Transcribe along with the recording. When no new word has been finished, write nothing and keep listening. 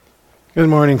Good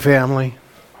morning, family.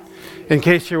 In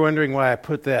case you're wondering why I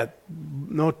put that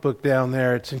notebook down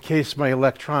there, it's in case my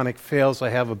electronic fails, I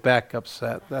have a backup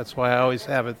set. That's why I always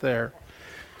have it there.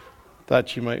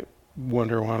 Thought you might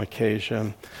wonder on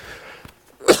occasion.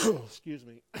 Excuse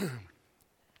me.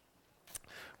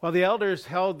 Well, the elders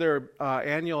held their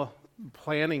annual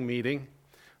planning meeting.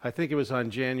 I think it was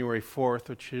on January 4th,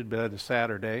 which should have been a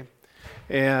Saturday.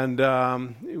 And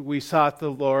we sought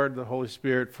the Lord, the Holy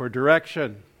Spirit, for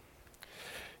direction.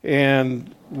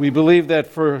 And we believe that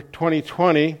for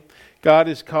 2020, God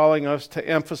is calling us to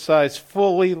emphasize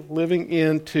fully living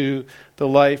into the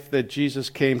life that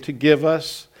Jesus came to give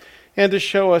us and to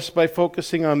show us by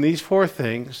focusing on these four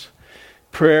things: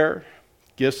 prayer,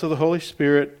 gifts of the Holy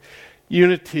Spirit,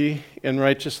 unity, and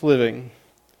righteous living.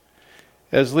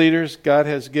 As leaders, God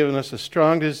has given us a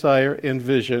strong desire and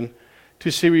vision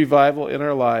to see revival in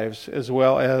our lives as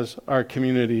well as our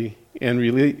community and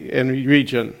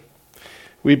region.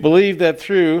 We believe that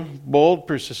through bold,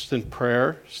 persistent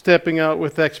prayer, stepping out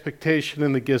with expectation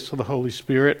in the gifts of the Holy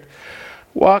Spirit,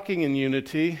 walking in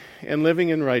unity, and living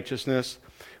in righteousness,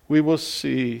 we will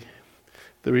see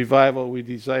the revival we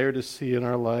desire to see in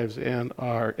our lives and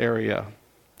our area.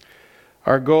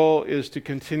 Our goal is to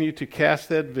continue to cast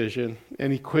that vision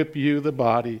and equip you, the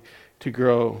body, to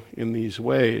grow in these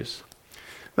ways.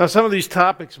 Now, some of these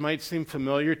topics might seem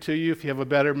familiar to you. If you have a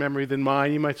better memory than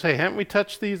mine, you might say, haven't we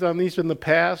touched on these in the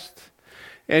past?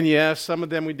 And yes, some of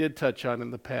them we did touch on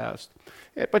in the past.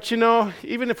 But you know,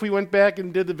 even if we went back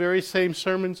and did the very same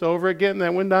sermons over again,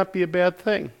 that would not be a bad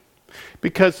thing,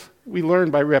 because we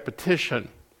learn by repetition.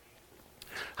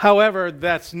 However,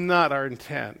 that's not our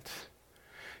intent.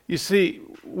 You see,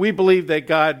 we believe that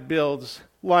God builds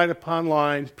line upon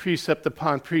line, precept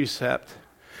upon precept.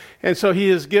 And so he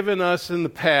has given us in the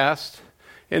past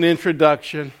an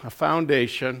introduction, a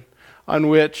foundation on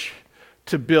which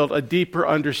to build a deeper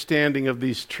understanding of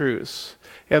these truths.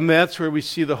 And that's where we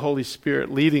see the Holy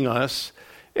Spirit leading us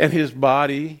and his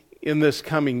body in this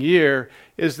coming year,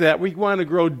 is that we want to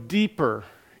grow deeper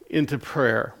into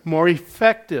prayer, more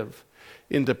effective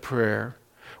into prayer.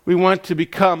 We want to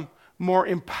become more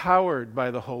empowered by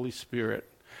the Holy Spirit.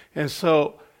 And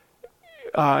so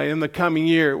in the coming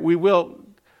year, we will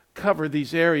cover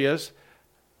these areas,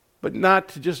 but not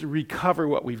to just recover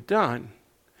what we've done,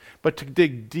 but to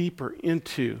dig deeper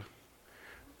into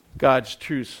God's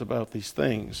truths about these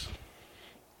things.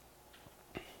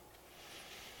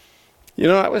 You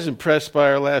know, I was impressed by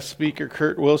our last speaker,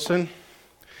 Kurt Wilson.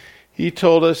 He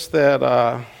told us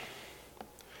that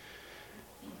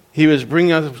he was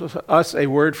bringing us a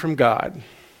word from God.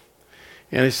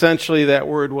 And essentially that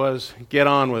word was, get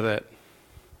on with it.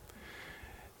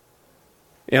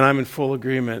 And I'm in full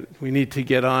agreement. We need to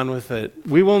get on with it.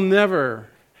 We will never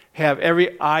have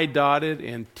every I dotted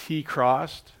and T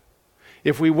crossed.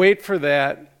 If we wait for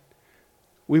that,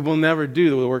 we will never do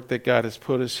the work that God has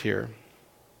put us here.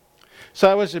 So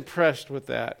I was impressed with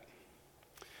that.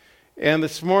 And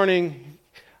this morning,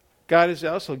 God has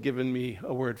also given me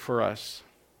a word for us.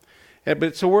 But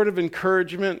it's a word of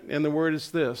encouragement, and the word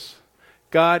is this: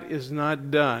 God is not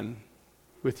done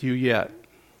with you yet.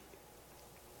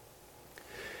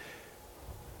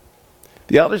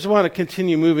 The elders want to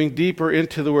continue moving deeper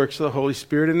into the works of the Holy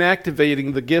Spirit and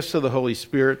activating the gifts of the Holy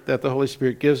Spirit that the Holy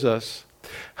Spirit gives us.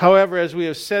 However, as we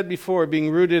have said before, being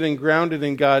rooted and grounded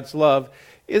in God's love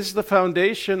is the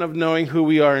foundation of knowing who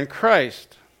we are in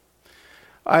Christ.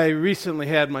 I recently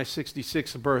had my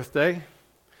 66th birthday,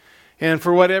 and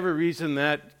for whatever reason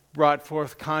that brought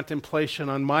forth contemplation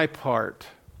on my part.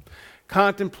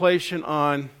 Contemplation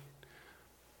on,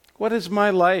 what is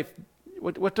my life?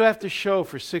 What do I have to show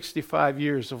for 65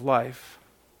 years of life?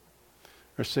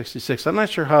 Or 66. I'm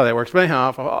not sure how that works, but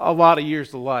anyhow, a lot of years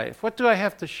of life. What do I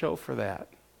have to show for that?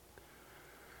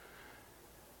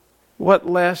 What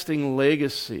lasting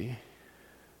legacy?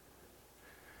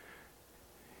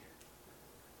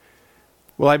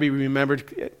 Will I be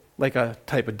remembered like a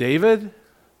type of David?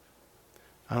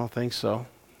 I don't think so.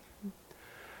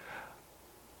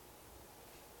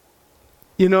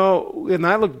 You know, when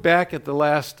I look back at the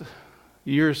last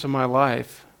years of my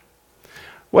life,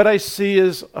 what I see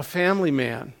is a family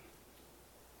man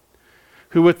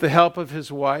who, with the help of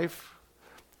his wife,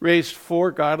 raised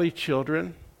 4 godly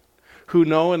children who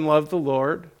know and love the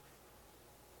Lord,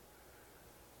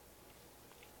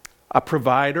 a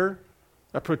provider,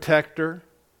 a protector.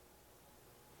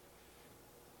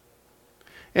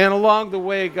 And along the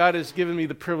way, God has given me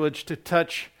the privilege to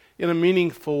touch in a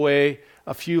meaningful way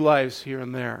a few lives here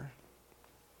and there.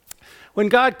 When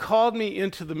God called me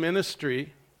into the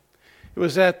ministry, it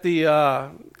was at the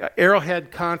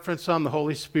Arrowhead Conference on the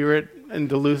Holy Spirit in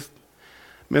Duluth,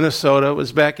 Minnesota. It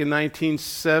was back in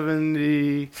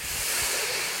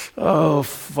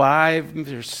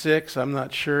 1975 or 6, I'm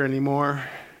not sure anymore.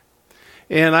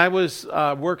 And I was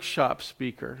a workshop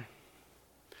speaker.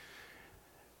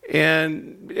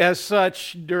 And as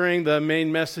such, during the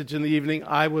main message in the evening,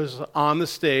 I was on the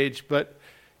stage, but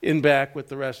in back with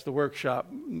the rest of the workshop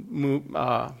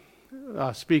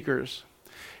speakers.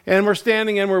 And we're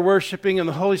standing and we're worshiping, and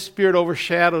the Holy Spirit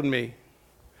overshadowed me.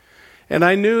 And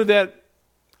I knew that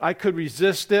I could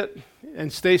resist it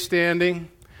and stay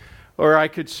standing, or I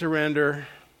could surrender.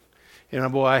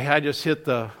 And boy, I just hit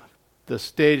the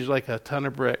stage like a ton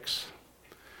of bricks.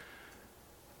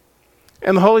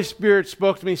 And the Holy Spirit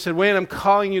spoke to me and said, Wayne, I'm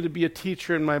calling you to be a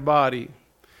teacher in my body.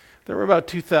 There were about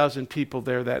 2,000 people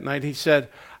there that night. He said,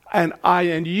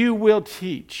 and you will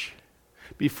teach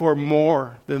before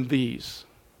more than these.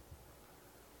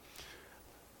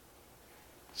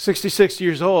 66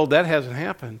 years old, that hasn't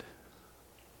happened.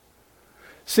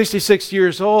 66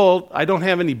 years old, I don't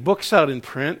have any books out in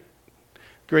print.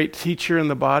 Great teacher in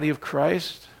the body of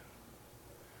Christ.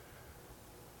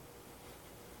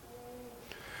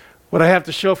 What I have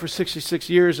to show for 66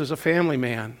 years is a family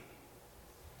man.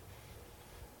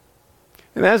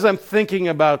 And as I'm thinking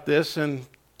about this and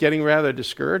getting rather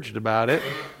discouraged about it,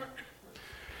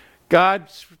 God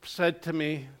said to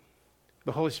me,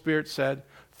 the Holy Spirit said,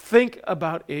 think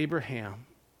about Abraham.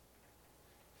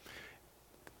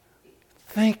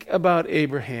 Think about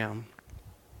Abraham.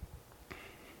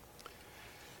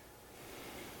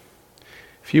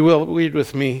 If you will, read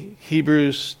with me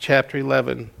Hebrews chapter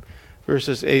 11,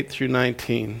 verses 8 through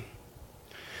 19.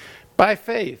 By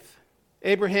faith,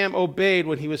 Abraham obeyed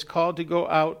when he was called to go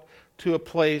out to a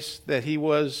place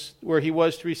where he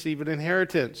was to receive an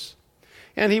inheritance.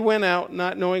 And he went out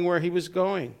not knowing where he was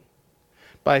going.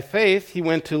 By faith, he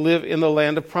went to live in the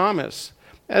land of promise,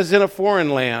 as in a foreign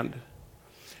land,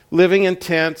 living in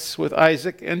tents with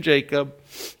Isaac and Jacob,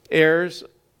 heirs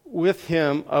with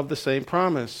him of the same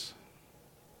promise.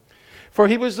 For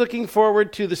he was looking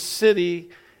forward to the city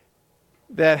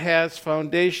that has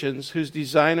foundations, whose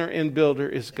designer and builder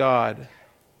is God.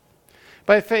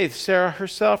 By faith, Sarah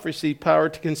herself received power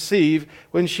to conceive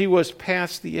when she was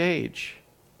past the age,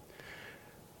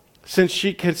 since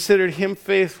she considered him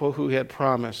faithful who had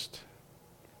promised.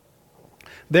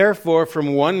 Therefore,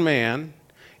 from one man,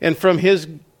 and from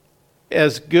him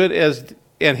as good as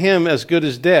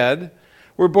dead,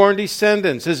 were born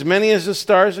descendants, as many as the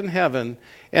stars in heaven,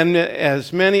 and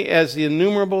as many as the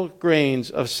innumerable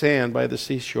grains of sand by the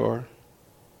seashore.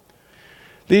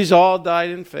 These all died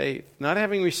in faith, not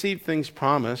having received things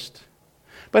promised,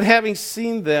 but having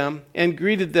seen them and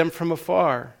greeted them from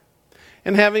afar,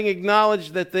 and having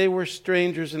acknowledged that they were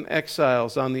strangers and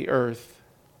exiles on the earth.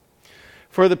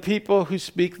 For the people who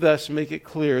speak thus make it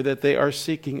clear that they are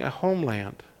seeking a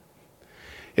homeland.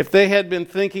 If they had been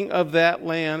thinking of that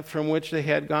land from which they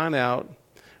had gone out,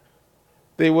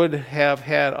 they would have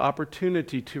had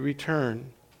opportunity to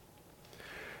return.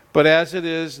 But as it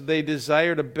is, they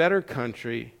desired a better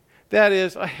country, that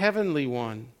is, a heavenly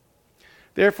one.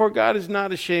 Therefore, God is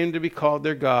not ashamed to be called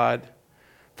their God,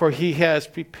 for he has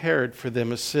prepared for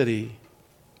them a city.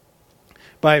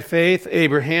 By faith,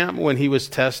 Abraham, when he was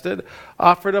tested,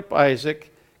 offered up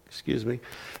Isaac,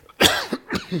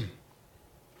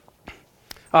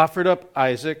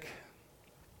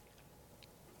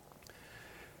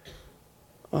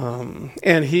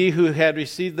 and he who had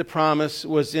received the promise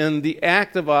was in the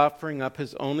act of offering up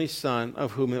his only son,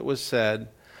 of whom it was said,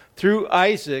 through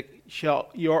Isaac shall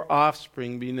your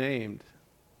offspring be named.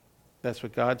 That's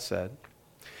what God said.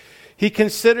 He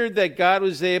considered that God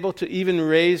was able to even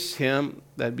raise him,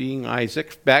 that being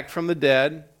Isaac, back from the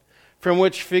dead, from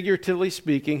which, figuratively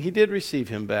speaking, he did receive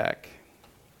him back.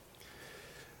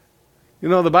 You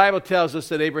know, the Bible tells us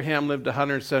that Abraham lived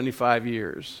 175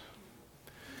 years.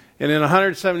 And in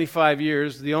 175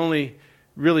 years, the only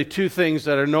really two things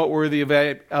that are noteworthy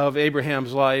of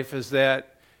Abraham's life is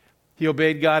that he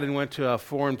obeyed God and went to a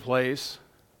foreign place.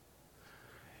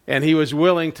 And he was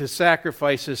willing to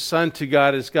sacrifice his son to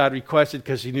God as God requested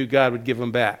because he knew God would give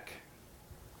him back.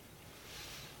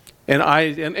 And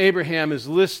Abraham is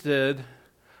listed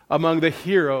among the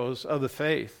heroes of the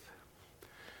faith.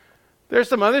 There's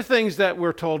some other things that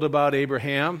we're told about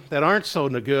Abraham that aren't so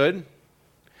good.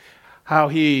 How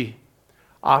he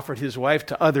offered his wife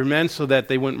to other men so that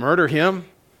they wouldn't murder him.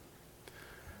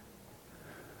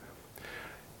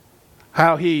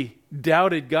 How he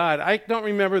doubted God. I don't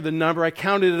remember the number. I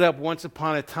counted it up once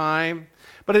upon a time.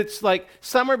 But it's like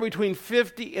somewhere between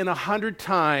 50 and 100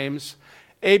 times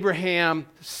Abraham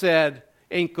said,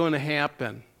 ain't going to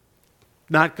happen.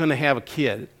 Not going to have a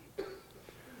kid.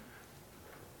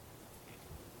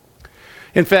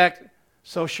 In fact,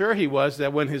 so sure he was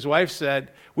that when his wife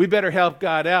said, "We better help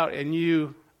God out and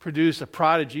you produce a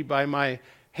prodigy by my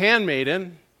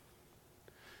handmaiden,"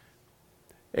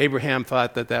 Abraham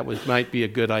thought that might be a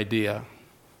good idea.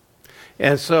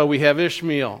 And so we have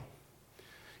Ishmael.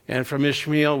 And from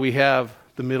Ishmael we have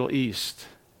the Middle East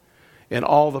and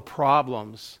all the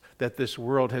problems that this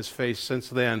world has faced since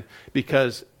then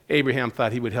because Abraham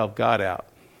thought he would help God out.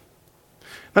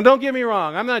 Now don't get me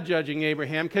wrong, I'm not judging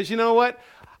Abraham because you know what?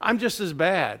 I'm just as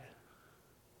bad.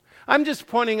 I'm just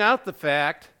pointing out the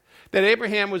fact that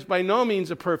Abraham was by no means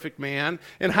a perfect man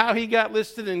and how he got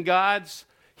listed in God's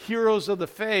heroes of the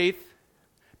faith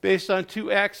based on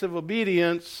 2 acts of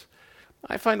obedience,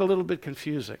 I find a little bit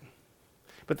confusing.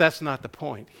 But that's not the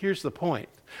point. Here's the point.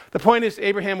 The point is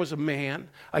Abraham was a man,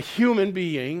 a human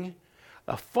being,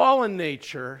 a fallen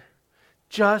nature,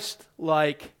 just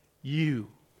like you,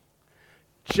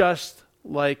 just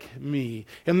like me.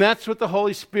 And that's what the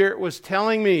Holy Spirit was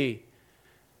telling me.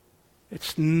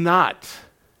 It's not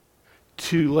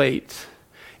too late.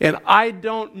 And I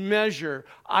don't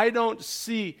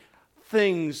see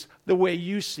things the way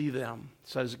you see them,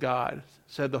 says God,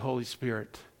 said the Holy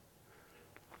Spirit.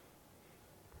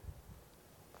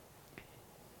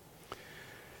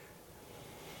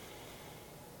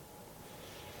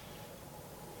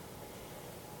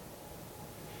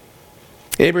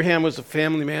 Abraham was a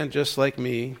family man just like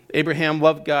me. Abraham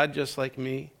loved God just like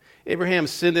me. Abraham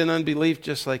sinned in unbelief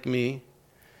just like me.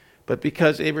 But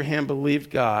because Abraham believed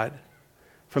God,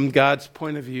 from God's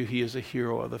point of view, he is a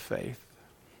hero of the faith.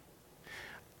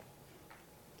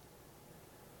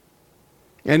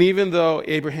 And even though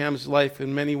Abraham's life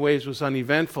in many ways was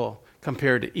uneventful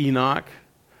compared to Enoch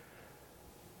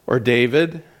or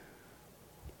David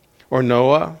or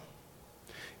Noah,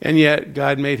 and yet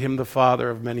God made him the father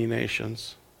of many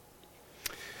nations.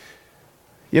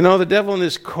 You know, the devil and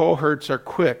his cohorts are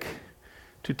quick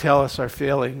to tell us our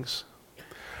failings.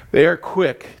 They are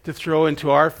quick to throw into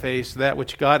our face that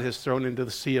which God has thrown into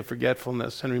the sea of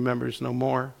forgetfulness and remembers no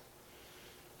more.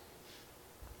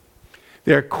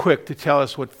 They are quick to tell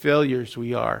us what failures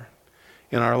we are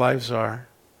and our lives are.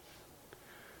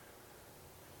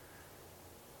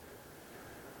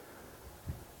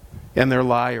 And they're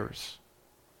liars.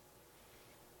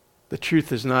 The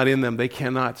truth is not in them. They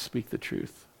cannot speak the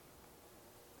truth.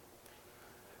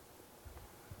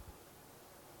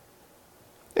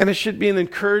 And it should be an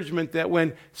encouragement that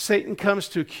when Satan comes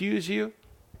to accuse you,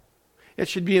 it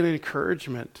should be an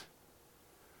encouragement.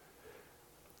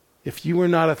 If you were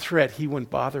not a threat, he wouldn't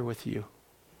bother with you.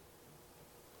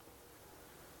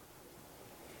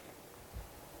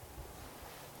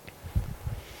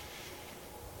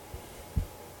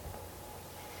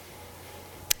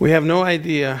 We have no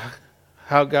idea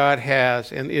how God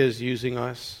has and is using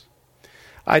us.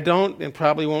 I don't, and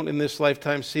probably won't in this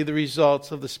lifetime, see the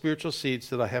results of the spiritual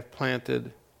seeds that I have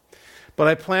planted. But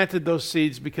I planted those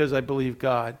seeds because I believe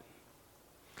God.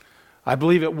 I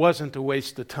believe it wasn't a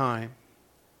waste of time.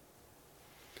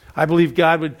 I believe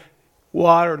God would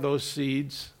water those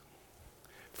seeds,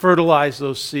 fertilize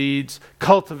those seeds,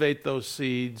 cultivate those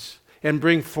seeds, and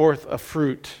bring forth a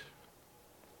fruit.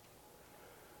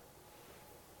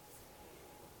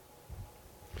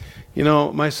 You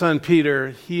know, my son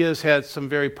Peter, he has had some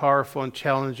very powerful and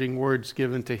challenging words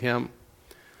given to him.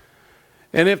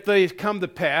 And if they come to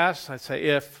pass, I say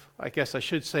if, I guess I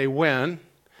should say when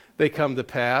they come to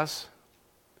pass,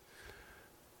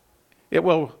 it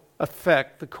will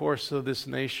affect the course of this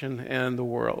nation and the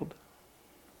world,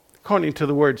 according to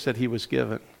the words that he was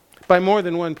given, by more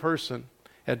than one person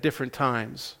at different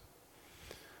times.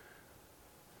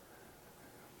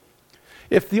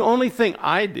 If the only thing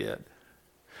I did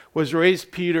was raise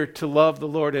Peter to love the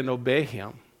Lord and obey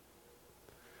him,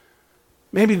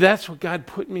 maybe that's what God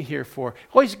put me here for.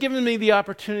 Oh, he's given me the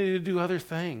opportunity to do other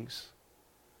things.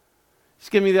 He's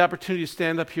given me the opportunity to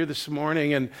stand up here this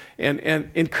morning and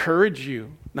encourage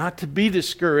you not to be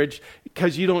discouraged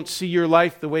because you don't see your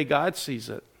life the way God sees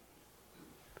it.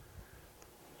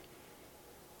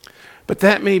 But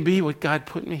that may be what God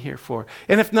put me here for.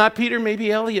 And if not Peter,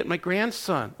 maybe Elliot, my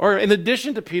grandson. Or in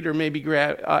addition to Peter, maybe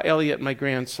Elliot, my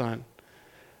grandson.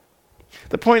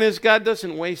 The point is, God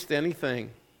doesn't waste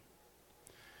anything.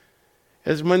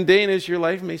 As mundane as your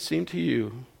life may seem to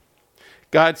you,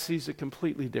 God sees it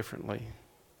completely differently.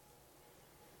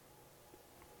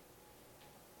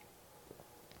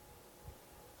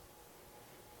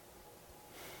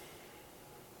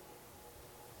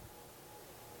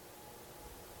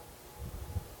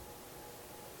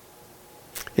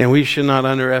 And we should not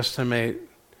underestimate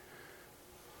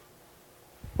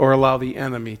or allow the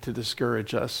enemy to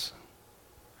discourage us.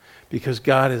 Because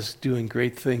God is doing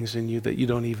great things in you that you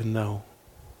don't even know.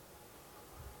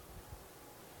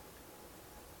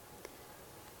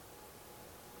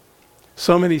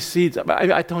 So many seeds,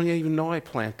 I don't even know I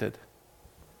planted.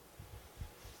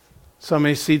 So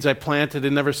many seeds I planted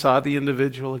and never saw the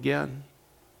individual again.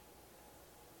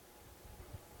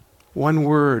 One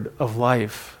word of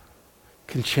life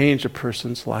can change a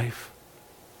person's life.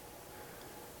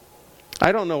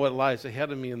 I don't know what lies ahead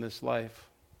of me in this life.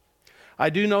 I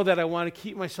do know that I want to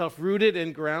keep myself rooted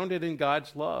and grounded in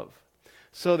God's love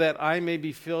so that I may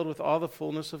be filled with all the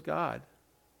fullness of God.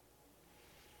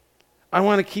 I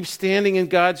want to keep standing in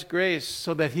God's grace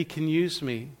so that He can use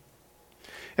me.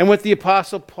 And with the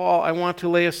Apostle Paul, I want to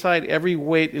lay aside every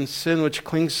weight and sin which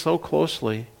clings so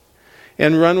closely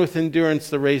and run with endurance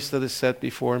the race that is set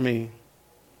before me.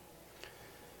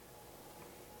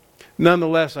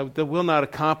 Nonetheless, I will not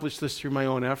accomplish this through my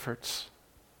own efforts.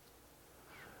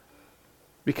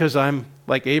 Because I'm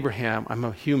like Abraham, I'm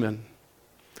a human.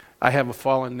 I have a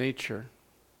fallen nature.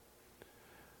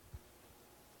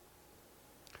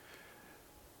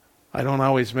 I don't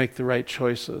always make the right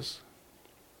choices.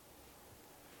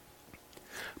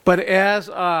 But as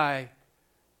I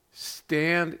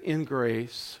stand in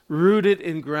grace, rooted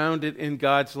and grounded in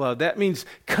God's love, that means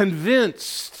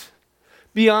convinced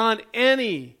beyond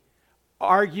any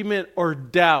argument or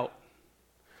doubt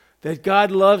that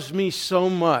God loves me so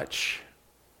much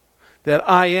that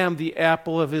I am the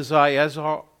apple of His eye, as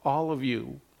are all of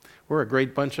you. We're a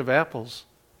great bunch of apples.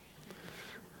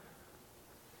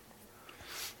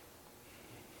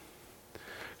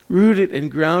 Rooted and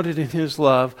grounded in His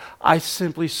love, I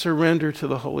simply surrender to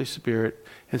the Holy Spirit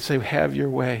and say, have your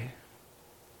way.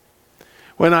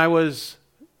 When I was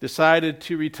decided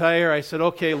to retire, I said,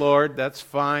 okay, Lord, that's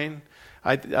fine.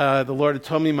 The Lord had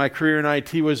told me my career in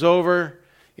IT was over,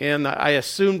 and I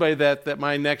assumed by that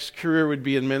my next career would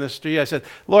be in ministry. I said,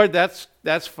 Lord, that's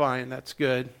fine, that's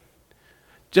good.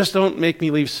 Just don't make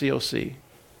me leave COC.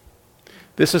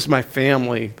 This is my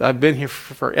family. I've been here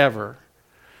forever.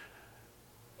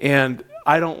 And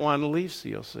I don't want to leave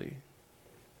COC.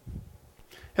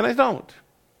 And I don't.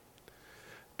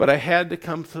 But I had to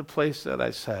come to the place that I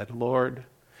said, Lord,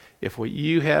 if what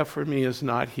you have for me is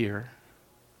not here,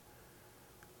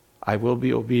 I will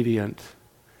be obedient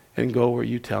and go where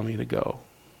you tell me to go.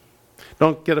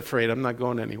 Don't get afraid. I'm not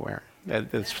going anywhere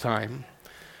at this time.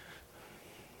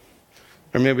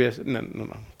 Or maybe I said, no,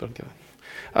 don't get it.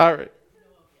 All right.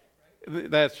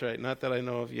 That's right. Not that I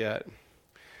know of yet.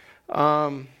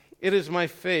 It is my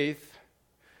faith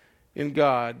in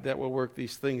God that will work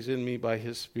these things in me by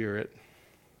His Spirit.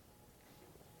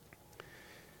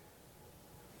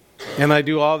 And I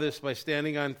do all this by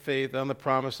standing on faith on the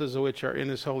promises of which are in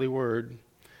His holy word.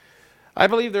 I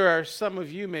believe there are some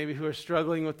of you maybe who are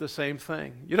struggling with the same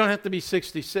thing. You don't have to be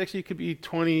 66. You could be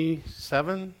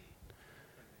 27,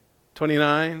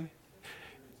 29.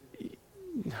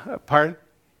 Pardon?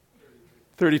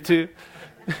 32.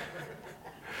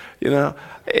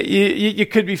 You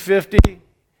could be 50.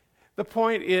 The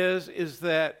point is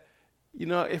that,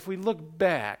 if we look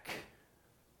back,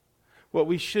 what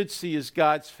we should see is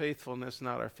God's faithfulness,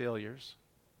 not our failures.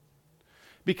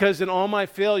 Because in all my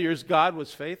failures, God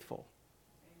was faithful.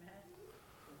 Amen.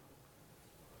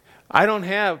 I don't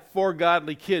have 4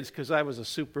 godly kids because I was a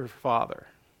super father.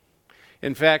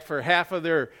 In fact, for half of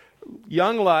their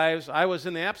young lives, I was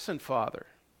an absent father.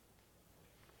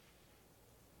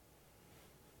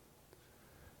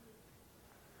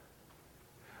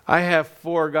 I have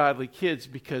 4 godly kids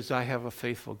because I have a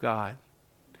faithful God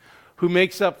who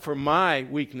makes up for my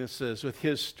weaknesses with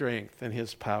His strength and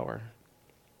His power.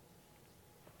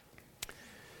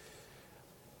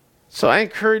 So I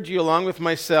encourage you, along with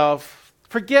myself,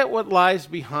 forget what lies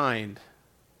behind.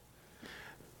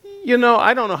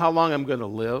 I don't know how long I'm going to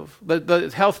live.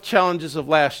 The health challenges of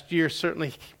last year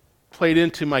certainly played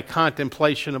into my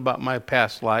contemplation about my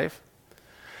past life.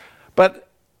 But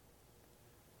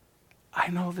I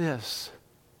know this,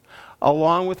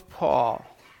 along with Paul,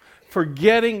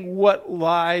 forgetting what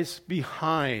lies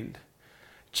behind.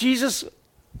 Jesus,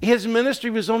 His ministry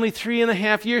was only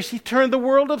 3.5 years. He turned the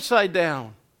world upside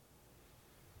down.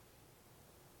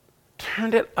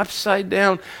 Turned it upside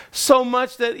down so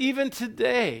much that even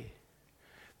today,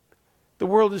 the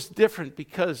world is different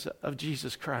because of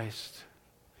Jesus Christ.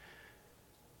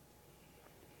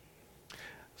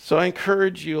 So I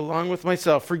encourage you, along with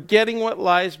myself, forgetting what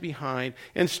lies behind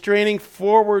and straining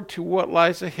forward to what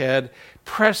lies ahead,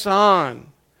 press on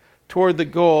toward the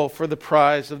goal for the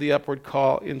prize of the upward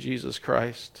call in Jesus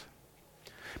Christ.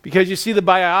 Because you see, the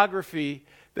biography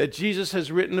that Jesus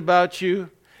has written about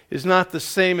you is not the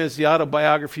same as the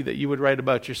autobiography that you would write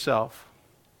about yourself.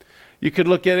 You could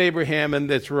look at Abraham,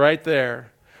 and it's right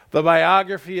there. The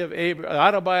autobiography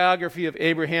of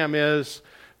Abraham is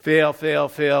fail, fail,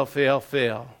 fail, fail,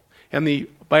 fail. And the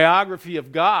biography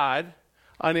of God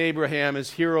on Abraham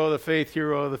is hero of the faith,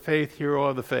 hero of the faith, hero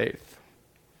of the faith.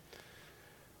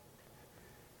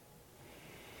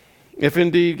 If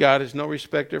indeed God is no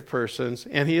respecter of persons,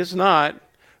 and he is not,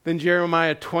 then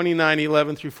Jeremiah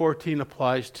 29:11 through 14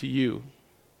 applies to you.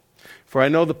 For I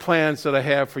know the plans that I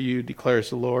have for you,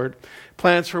 declares the Lord,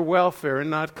 plans for welfare and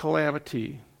not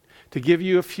calamity, to give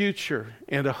you a future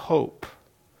and a hope.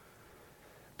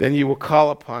 Then you will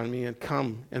call upon me and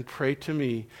come and pray to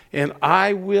me, and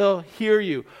I will hear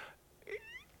you.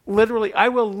 Literally, I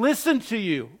will listen to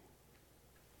you.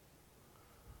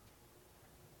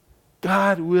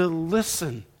 God will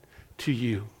listen to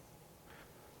you.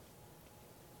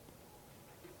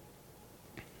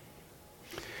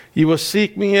 You will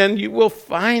seek me and you will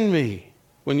find me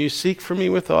when you seek for me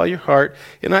with all your heart,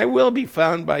 and I will be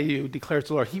found by you, declares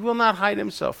the Lord. He will not hide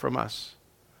himself from us.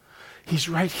 He's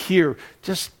right here.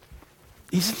 He's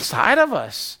inside of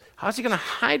us. How's he going to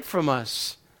hide from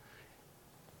us?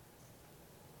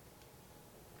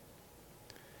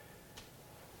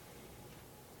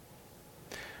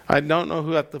 I don't know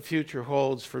what the future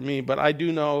holds for me, but I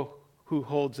do know who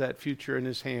holds that future in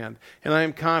his hand. And I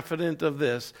am confident of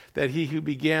this, that he who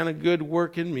began a good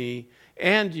work in me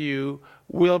and you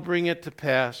will bring it to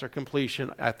pass or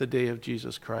completion at the day of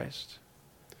Jesus Christ.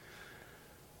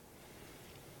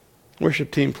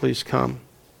 Worship team, please come.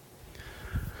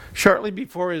 Shortly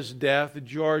before his death,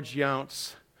 George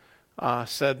Younce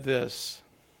said this.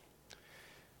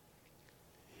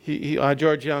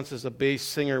 George Younce is a bass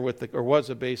singer was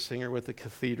a bass singer with the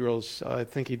Cathedrals. I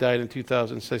think he died in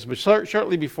 2006. But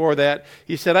shortly before that,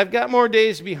 he said, "I've got more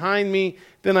days behind me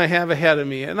than I have ahead of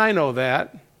me." And I know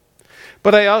that.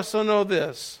 But I also know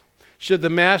this. Should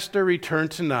the Master return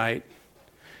tonight,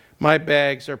 my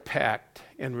bags are packed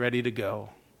and ready to go.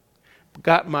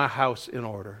 Got my house in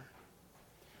order.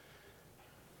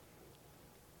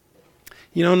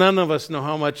 You know, none of us know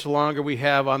how much longer we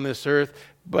have on this earth,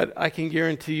 but I can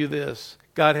guarantee you this.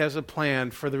 God has a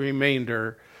plan for the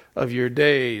remainder of your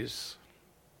days.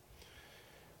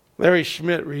 Larry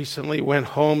Schmidt recently went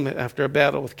home after a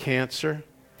battle with cancer.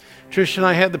 Trish and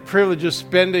I had the privilege of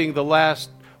spending the last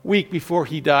week before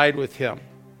he died with him.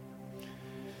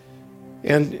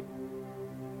 And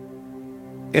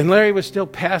Larry was still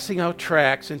passing out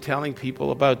tracts and telling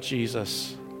people about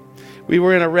Jesus. We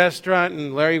were in a restaurant,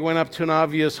 and Larry went up to an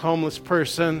obvious homeless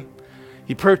person.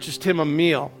 He purchased him a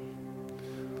meal.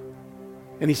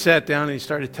 And he sat down and he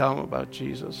started telling him about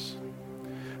Jesus.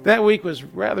 That week was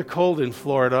rather cold in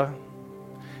Florida.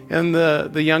 And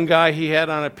the young guy, he had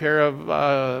on a pair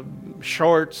of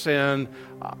shorts and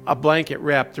a blanket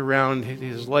wrapped around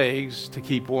his legs to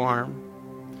keep warm.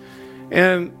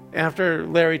 And after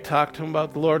Larry talked to him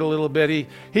about the Lord a little bit,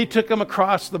 he took him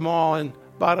across the mall and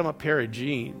bought him a pair of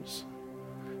jeans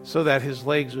so that his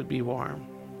legs would be warm.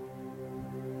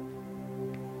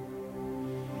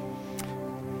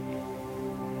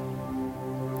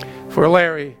 For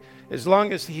Larry, as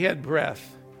long as he had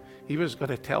breath, he was going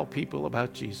to tell people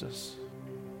about Jesus.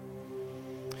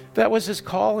 That was his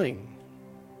calling.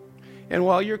 And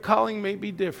while your calling may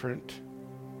be different,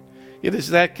 it is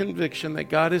that conviction that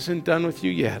God isn't done with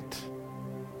you yet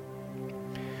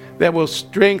that will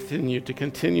strengthen you to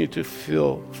continue to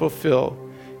fulfill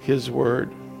his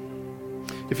word.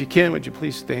 If you can, would you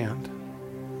please stand?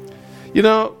 You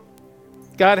know,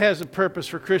 God has a purpose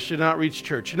for Christian Outreach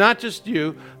Church. Not just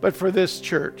you, but for this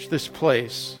church, this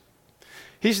place.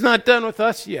 He's not done with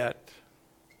us yet.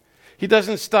 He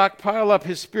doesn't stockpile up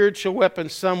his spiritual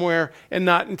weapons somewhere and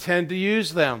not intend to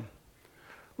use them.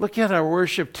 Look at our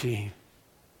worship team.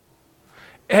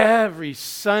 Every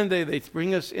Sunday they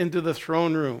bring us into the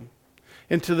throne room,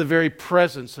 into the very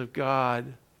presence of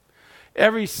God.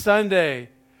 Every Sunday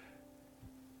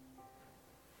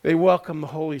they welcome the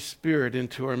Holy Spirit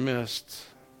into our midst.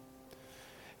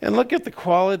 And look at the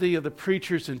quality of the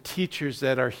preachers and teachers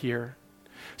that are here.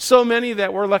 So many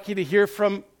that we're lucky to hear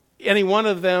from any one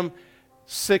of them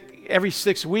every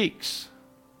 6 weeks.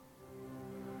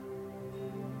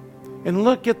 And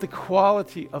look at the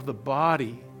quality of the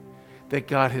body that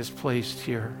God has placed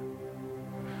here.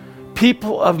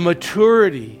 People of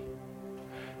maturity,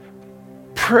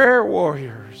 prayer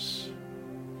warriors.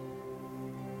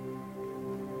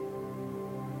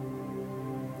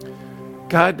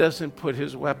 God doesn't put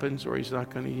his weapons where he's not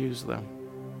going to use them.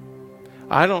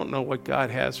 I don't know what God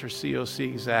has for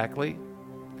COC exactly,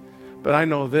 but I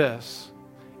know this.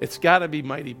 It's got to be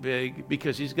mighty big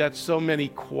because he's got so many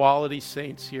quality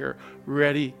saints here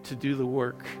ready to do the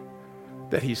work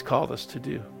that He's called us to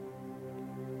do.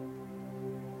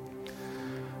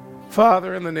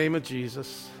 Father, in the name of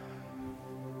Jesus,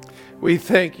 we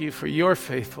thank you for your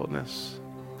faithfulness.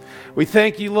 We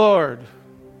thank you, Lord,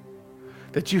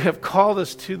 that you have called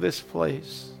us to this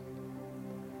place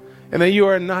and that you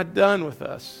are not done with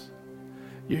us.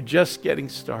 You're just getting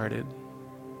started.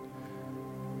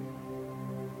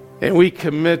 And we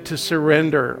commit to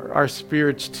surrender our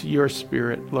spirits to your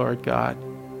Spirit, Lord God.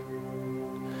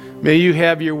 May you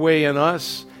have your way in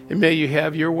us, and may you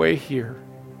have your way here.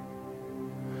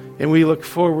 And we look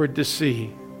forward to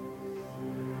see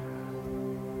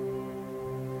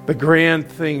the grand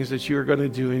things that you are going to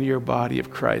do in your body of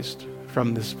Christ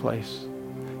from this place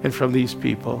and from these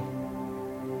people.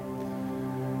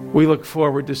 We look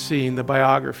forward to seeing the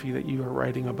biography that you are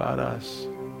writing about us.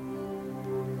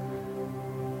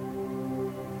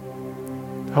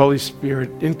 Holy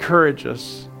Spirit, encourage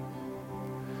us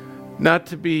not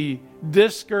to be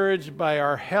discouraged by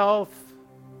our health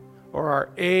or our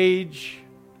age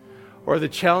or the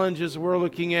challenges we're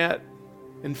looking at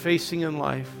and facing in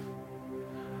life,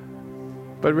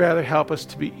 but rather help us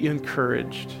to be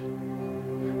encouraged,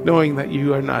 knowing that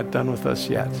you are not done with us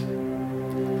yet,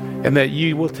 and that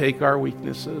you will take our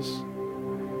weaknesses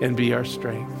and be our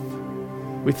strength.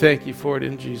 We thank you for it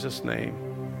in Jesus' name.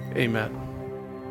 Amen.